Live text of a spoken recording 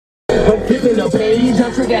When flipping the page,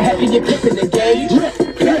 I'm trigger happy, you're clipping the gauge.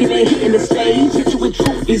 Clicking and hitting the stage, hit you with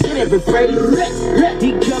truth, is in every phrase.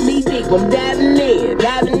 He cut me deep, I'm diving in.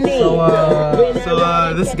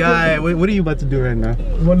 So this guy, what are you about to do right now?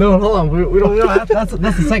 Well, no, hold on. We don't have, that's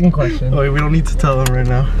the second question. Oh, wait, we don't need to tell him right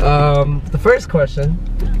now. The first question,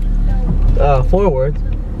 4 words,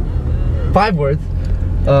 5 words.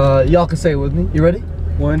 Y'all can say it with me. You ready?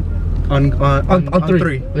 On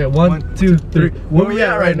three. Yeah, 1, 2, 3. Where we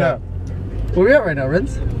at right now? Where we at right now,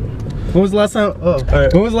 Renz? When was the last time? Oh,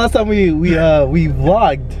 right. When was the last time we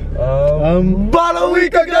vlogged? About a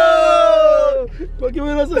week ago. Fucking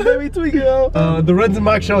with us a baby tweak, yo. The Renz and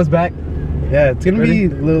Mark show is back. Yeah, it's gonna be a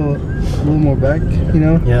little more back, you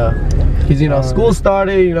know. Yeah. Cause you know school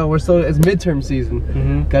started. You know it's midterm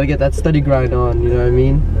season. Got to get that study grind on. You know what I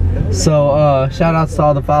mean? So shout outs to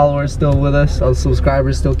all the followers still with us, all the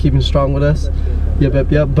subscribers still keeping strong with us. Yep.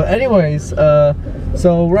 But anyways,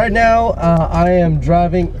 so right now I am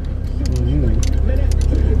driving.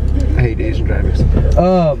 I hate Asian drivers.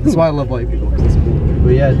 That's why I love white people.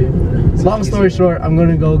 But yeah, dude. So long story short, I'm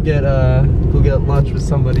gonna go get lunch with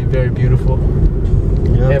somebody very beautiful.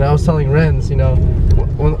 Yep. And I was telling Renz, you know,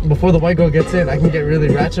 before the white girl gets in, I can get really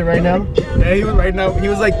ratchet right now. Yeah, he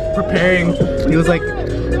was like preparing. He was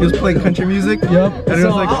playing country music. Yep. And so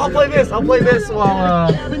like, I'll play this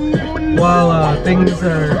while things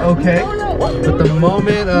are okay. But the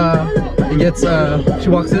moment it gets she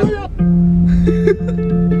walks in.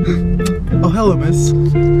 Oh, hello, miss.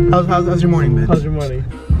 How's your morning, bitch? How's your morning?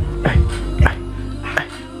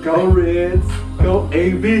 Go Reds, go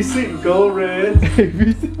ABC, go Reds.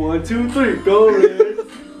 ABC. 1, 2, 3, go Reds.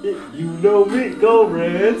 You know me, go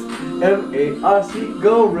Reds. M-A-R-C,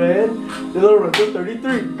 go Red. Little Renzo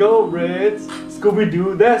 33, go Reds.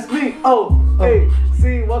 Scooby-Doo, that's me. Oh, hey,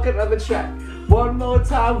 see, walking on the track. One more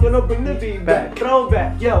time, gonna bring the beat back. Throw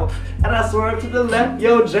back, yo. And I swerve to the left.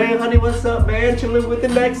 Yo, Jay, honey, what's up, man? Chilling with the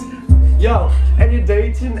next. Yo, and you're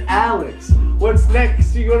dating Alex. What's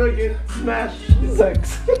next? You're gonna get smashed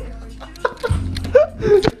sex.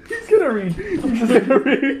 He's gonna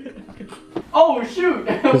read. Oh, shoot.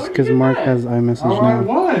 Because Mark has iMessage now. I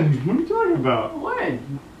won. What are you talking about?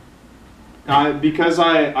 When? Because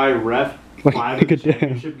I ref 5 Good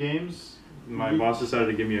championship games, my boss decided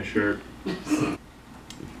to give me a shirt.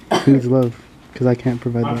 Needs love, because I can't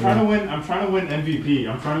provide I'm that. trying to win MVP.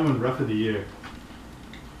 I'm trying to win ref of the year.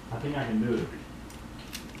 I think I can do it.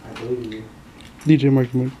 I believe in you. DJ Mark.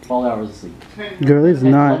 12 hours of sleep. Girl is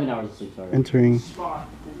not 11 hours of sleep, sorry. entering. That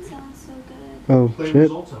sounds so good. Oh, Play shit.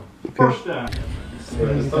 results. Okay. First down.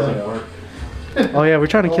 This doesn't work. Oh yeah, we're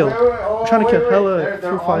trying to kill. We're trying to kill hella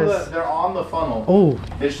They're on the funnel. Oh.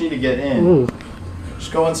 They just need to get in. Ooh.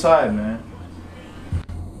 Just go inside, man.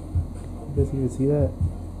 You guys even see that?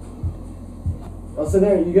 Oh, so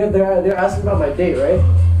they're asking about my date, right?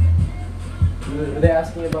 Were they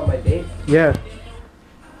asking about my date? Yeah.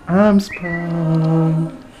 I'm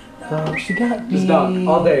sprung. Oh, she got me. Just dog,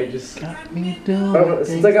 all day, just got me doing.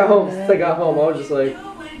 since I got home, I was just like.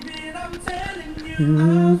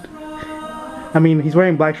 I mean, he's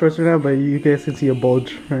wearing black shorts right now, but you guys can see a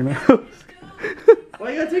bulge right now.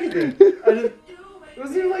 Why you gotta take it then? It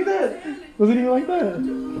wasn't even like that. Wasn't even like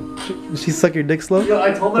that. She suck your dick slow? Yo,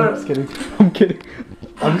 I told her. I'm just kidding. I'm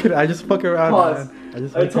kidding. I just fuck around. Pause. Man.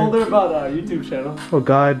 I told her about our YouTube channel. Oh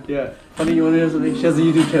God. Yeah. Funny, you wanna hear something? She has a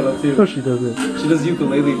YouTube channel too. No, she doesn't. She does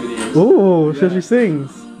ukulele videos. Oh, Yeah. she sings.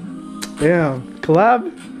 Damn. Collab?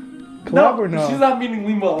 Collab or no? She's not meaning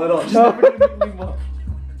Limo at all. She's never gonna meet Limo.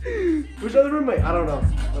 Which other roommate? I don't know.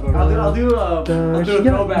 I'll do a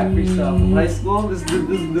throwback freestyle from high school. This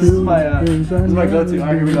is my go-to.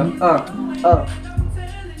 Alright, here we go.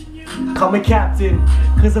 Call me captain,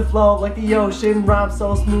 cause I flow like the ocean. Rhyme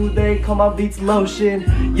so smooth, they call my beats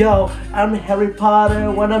lotion. Yo, I'm Harry Potter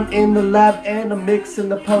when I'm in the lab and I'm mixing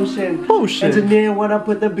the potion. Engineer when I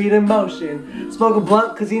put the beat in motion. Smoke a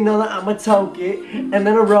blunt cause you know that I'ma toke it. And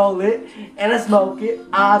then I roll it, and I smoke it.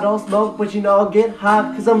 I don't smoke, but you know I'll get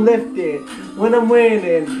hot cause I'm lifted. When I'm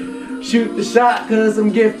winning, shoot the shot cause I'm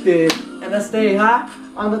gifted. And I stay high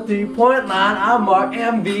on the 3-point line. I'm Mark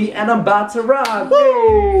MV and I'm about to rhyme.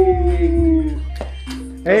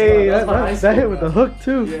 Hey, that hit with the hook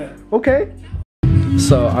too. Yeah. Okay.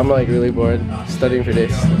 So I'm like really bored studying for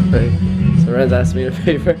days. Right? So Renz asked me a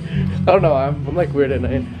favor. I don't know, I'm like weird at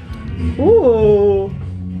night. Ooh.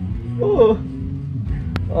 Ooh.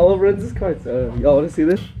 All of Renz's cards. Y'all wanna see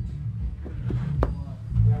this?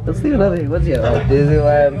 Let's do another. What's the other?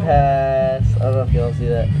 Disneyland Pass. I don't know if y'all see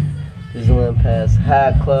that. Disneyland Pass.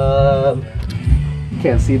 Hat Club.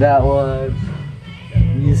 Can't see that one.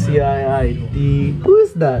 UCI ID. Who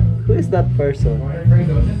is that? Who is that person?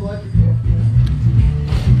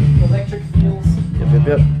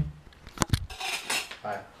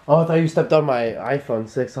 Oh, I thought you stepped on my iPhone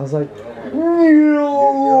 6. I was like,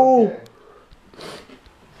 yo.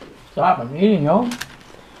 Stop, I'm eating, yo.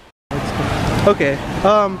 Okay,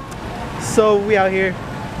 so we out here.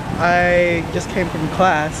 I just came from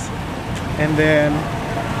class, and then,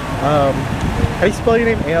 how do you spell your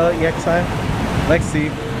name? A-L-E-X-I?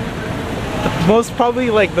 Lexi. Probably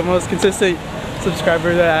like the most consistent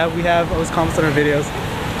subscriber that we have, always comments on our videos.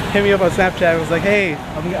 Hit me up on Snapchat and was like, hey,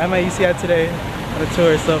 I'm at UCI today on a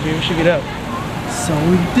tour, so maybe we should meet up. So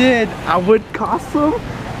we did. I would costume.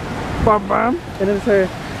 Bam bam. And then it's her.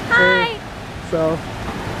 Hi! So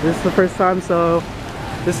this is the first time, so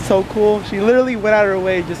this is so cool. She literally went out of her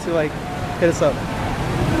way just to like hit us up.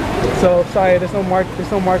 So sorry, there's no Mark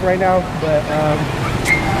right now, but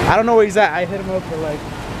I don't know where he's at. I hit him up, but like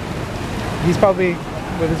he's probably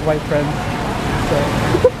with his white friends. So,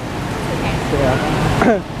 so yeah.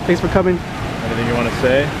 Thanks for coming. Anything you want to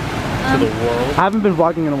say to the world? I haven't been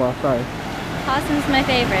vlogging in a while, sorry. Costume's my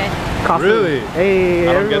favorite. Costume. Really? Hey,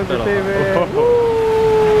 I don't get everyone's that your a favorite. lot.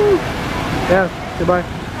 Woo! Yeah, goodbye.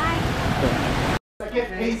 You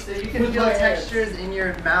can feel textures in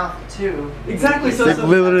your mouth too. Exactly. So They've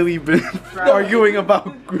literally been arguing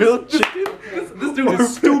about grilled chicken. this dude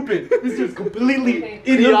is stupid. This dude's completely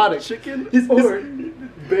idiotic. Chicken?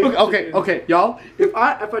 Okay, y'all. If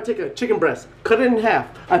I take a chicken breast, cut it in half,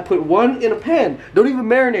 I put one in a pan, don't even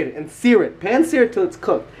marinate it, and sear it. Pan sear it till it's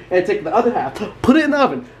cooked, and take the other half, put it in the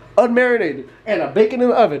oven, unmarinated, and I bake it in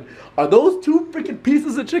the oven. Are those two freaking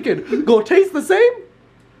pieces of chicken gonna taste the same?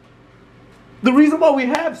 The reason why we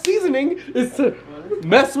have seasoning is to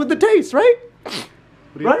mess with the taste, right? What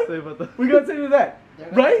do you have to say about that? We're gonna say that. They're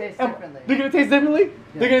gonna Right? taste differently. They're gonna taste differently? Yeah.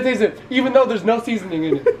 They're gonna taste it, even though there's no seasoning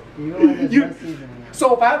in it. Even when there's You- no seasoning.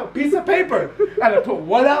 So if I have a piece of paper and I put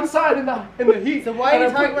one outside in the heat, So why are and you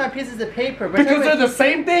I talking put- about pieces of paper? We're Because talking they're about- the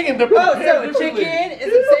same thing and they're Oh, prepared so differently. chicken is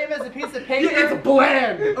the same as a piece of paper? Yeah, it's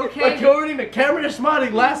bland. Okay. According to Cameron and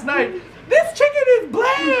Schmotty last night, this chicken is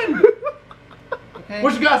bland. Okay.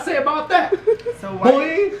 What you gotta say about that? So why,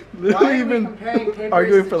 Boy, why are we been comparing paper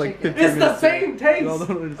arguing to for like chicken? 15 it's the same taste. Y'all don't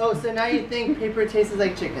understand. Oh, so now you think paper tastes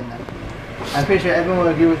like chicken then? I'm pretty sure everyone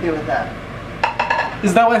will agree with you with that.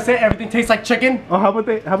 Is that what I say? Everything tastes like chicken? Oh, how about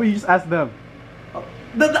you just ask them?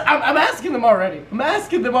 I'm asking them already. I'm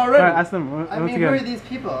asking them already. Alright, ask them. I once mean, who are again. these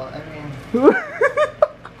people? I mean,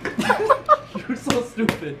 You're so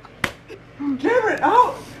stupid. Cameron,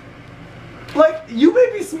 out. Like, you may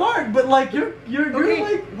be smart, but like you're okay,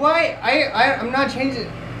 like why? I'm not changing.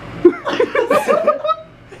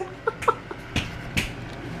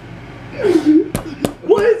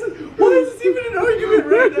 Why is this even an argument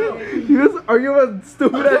right now? You guys argue about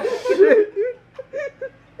stupid ass shit.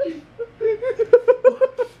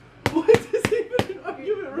 Why is this even an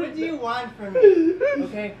argument right What do you now? want from me?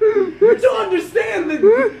 Okay. You don't understand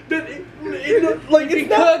that like it's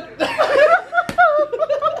not.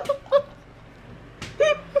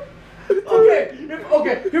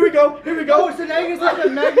 Okay, here we go. Oh, so now you're saying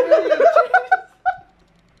that macaroni and cheese?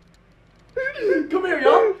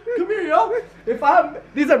 Come here, y'all.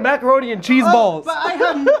 These are macaroni and cheese balls. But I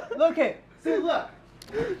have. Okay, so look.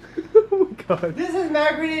 Oh god. This is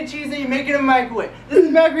macaroni and cheese that you make in a microwave. This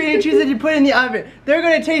is macaroni and cheese that you put in the oven. They're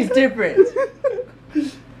gonna taste different.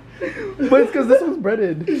 But it's because this one's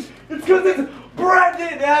breaded. It's because it's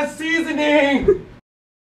breaded. It has seasoning.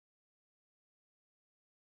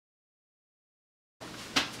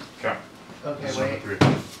 Okay. Okay, This is wait. number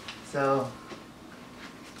 3. So,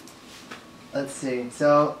 let's see.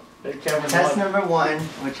 So, test number 1,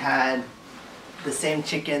 which had the same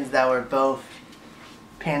chickens that were both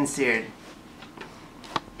pan-seared.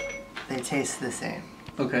 They taste the same.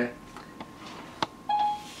 Okay.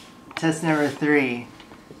 Test number 3,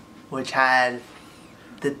 which had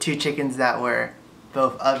the 2 chickens that were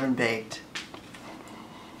both oven-baked.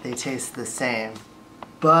 They taste the same.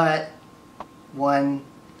 But one...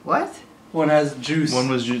 What? One has juice. One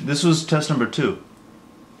was this was test number 2.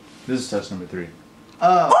 This is test number 3.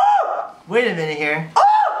 Oh. Wait a minute here.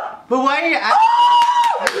 But why are you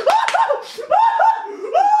asking?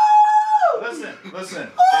 Listen.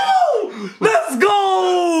 Let's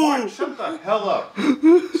go! Mark, shut the hell up.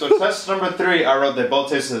 So test number 3, I wrote they both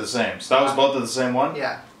tasted the same. So that was both of the same one?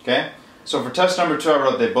 Yeah. Okay? So for test number 2, I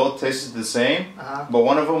wrote they both tasted the same, but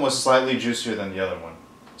one of them was slightly juicier than the other one.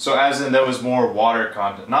 So as in there was more water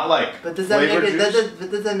content. Not like But does that flavor make it? juice.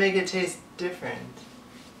 Does that make it taste different?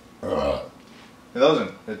 It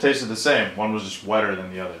doesn't. It tasted the same. One was just wetter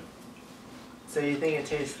than the other. So you think it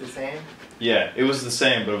tastes the same? Yeah, it was the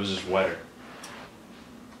same, but it was just wetter.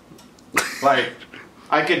 Like,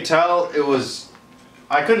 I could tell it was...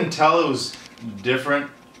 I couldn't tell it was different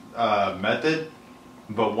method,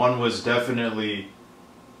 but one was definitely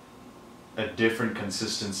a different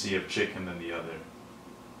consistency of chicken than the other.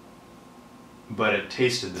 But it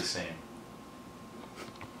tasted the same.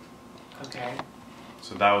 Okay.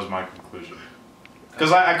 So that was my conclusion.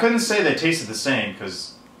 Because I couldn't say they tasted the same,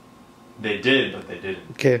 because they did, but they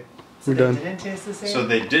didn't. Okay, we're done. They didn't taste the same? So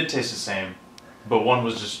they did taste the same, but one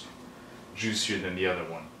was just juicier than the other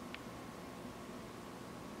one.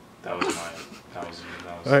 That was mine. That was.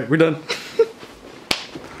 Alright, we're done.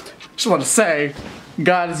 Just want to say,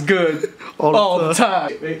 God is good all the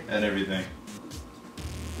time. And everything.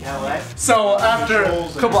 You know what? So after a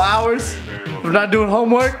couple hours, we're not doing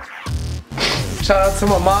homework. Shout out to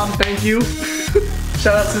my mom, thank you.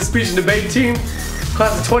 Shout out to the speech and debate team.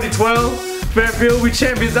 Class of 2012, Fairfield, we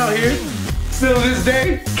champions out here. Still to this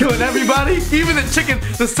day, killing everybody. Even the chicken,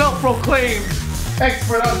 the self-proclaimed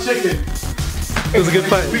expert on chicken. It was a good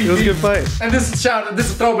fight. It was a good fight. And this is shout out, this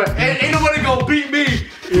is throwback. Ain't nobody gonna beat me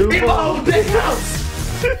in my own big house.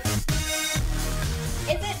 Is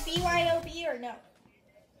it BYOB or no?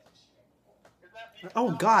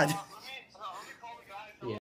 Oh God.